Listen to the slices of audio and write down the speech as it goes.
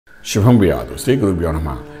శుభం వ్యాధు శ్రీ గురుభ్యో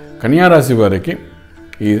నమః. కన్యా రాశి వారికి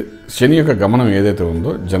ఈ శని యొక్క గమనం ఏదైతే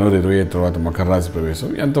ఉందో జనవరి 25 తర్వాత మకర రాశి ప్రవేశం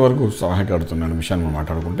ఎంతవరకు సహాయపడుతున్న విషయాన్ని మనం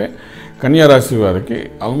మాట్లాడుకుంటే, కన్యా రాశి వారికి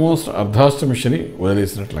ఆల్మోస్ట్ అర్ధాష్టమి శని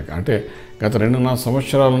వదిలేసినట్లక, అంటే గత 2.5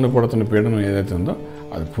 సంవత్సరాల నుండి పడుతున్న పీడనం ఏదైతే ఉందో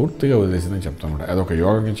అది పూర్తిగా వదిలేసిందని చెప్తామన్నమాట. అదొక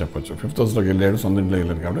యోగం చెప్పొచ్చు. 5th హౌస్లోకి వెళ్ళాడు, సొంత ఇంట్లోకి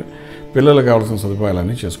వెళ్ళాడు కాబట్టి పిల్లలకు కావాల్సిన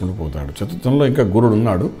సదుపాయాలన్నీ చేసుకుంటూ పోతాడు. చతుర్థంలో ఇంకా గురుడు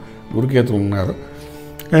ఉన్నాడు, గురుకేతులు ఉన్నారు.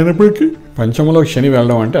 అయినప్పటికీ పంచమలో శని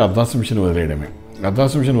వెళ్ళడం అంటే అర్ధాష్టమి శని వదిలేయడమే.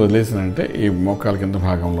 అర్ధాష్టమి శని వదిలేసినంటే ఈ మోకాల కింద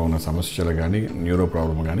భాగంలో ఉన్న సమస్యలు కానీ, న్యూరో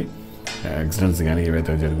ప్రాబ్లం కానీ, యాక్సిడెంట్స్ కానీ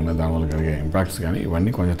ఏవైతే జరుగుతున్నాయో దానివల్ల కలిగే ఇంపాక్ట్స్ కానీ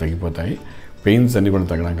ఇవన్నీ కొంచెం తగ్గిపోతాయి. పెయిన్స్ అన్నీ కూడా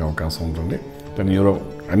తగ్గడానికి అవకాశం ఉంటుంది. న్యూరో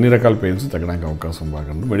అన్ని రకాల పెయిన్స్ తగ్గడానికి అవకాశం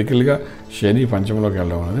బాగుంటుంది. మెడికల్గా శని పంచమలోకి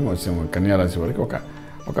వెళ్ళడం అనేది కన్యా రాశి వారికి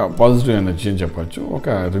ఒక పాజిటివ్ ఎనర్జీ అని చెప్పచ్చు, ఒక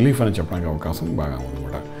రిలీఫ్ అని చెప్పడానికి అవకాశం బాగా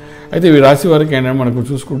ఉందన్నమాట. అయితే ఈ రాశి వారికి ఏంటంటే మనకు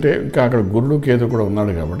చూసుకుంటే ఇంకా అక్కడ గురుడు కేతు కూడా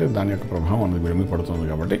ఉన్నాడు కాబట్టి దాని యొక్క ప్రభావం అనేది విడిమి పడుతుంది.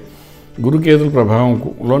 కాబట్టి గురుకేతుల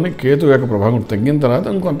ప్రభావంలోనే కేతు యొక్క ప్రభావం తగ్గిన తర్వాత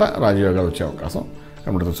ఇంకొంత రాజయోగాలు వచ్చే అవకాశం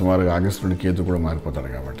కనబడుతుంది. సుమారుగా ఆగస్టు నుండి కేతు కూడా మారిపోతాడు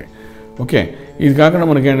కాబట్టి. ఓకే, ఇది కాకుండా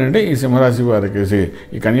మనకి ఏంటంటే ఈ సింహరాశి వారికి,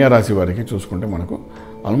 ఈ కన్యా రాశి వారికి చూసుకుంటే మనకు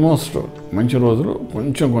ఆల్మోస్ట్ మంచి రోజులు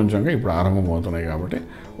కొంచెంగా ఇప్పుడు ఆరంభమవుతున్నాయి. కాబట్టి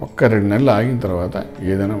 1-2 నెలలు ఆగిన తర్వాత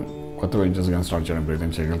ఏదైనా కొత్త వెంచర్స్ కానీ స్టార్ట్ చేయడం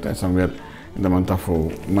ప్రయత్నం చేయగలిగితే somewhere in the month of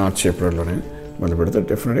March ఏప్రిల్లోనే మొదలు పెడితే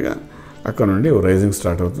డెఫినెట్గా అక్కడ నుండి రైజింగ్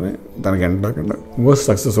స్టార్ట్ అవుతుంది. దానికి ఎండ్ కాకుండా మోస్ట్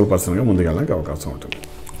సక్సెస్ఫుల్ పర్సన్గా ముందుకెళ్ళడానికి అవకాశం ఉంటుంది.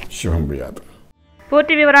 శుభం వ్యాధు.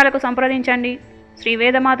 పూర్తి వివరాలకు సంప్రదించండి శ్రీ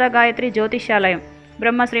వేదమాత గాయత్రి జ్యోతిషాలయం,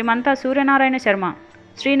 బ్రహ్మ శ్రీ మంతా సూర్యనారాయణ శర్మ,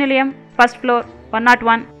 శ్రీ నిలయం, 1st floor,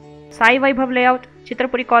 101, Sai Vaibhav layout,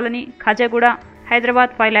 Chitrapuri colony, Khajaguda,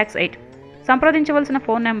 Hyderabad 5,08,000. సంప్రదించవలసిన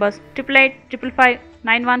ఫోన్ నెంబర్స్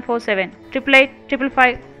 8885559147,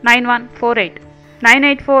 8855559148,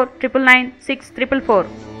 984999644.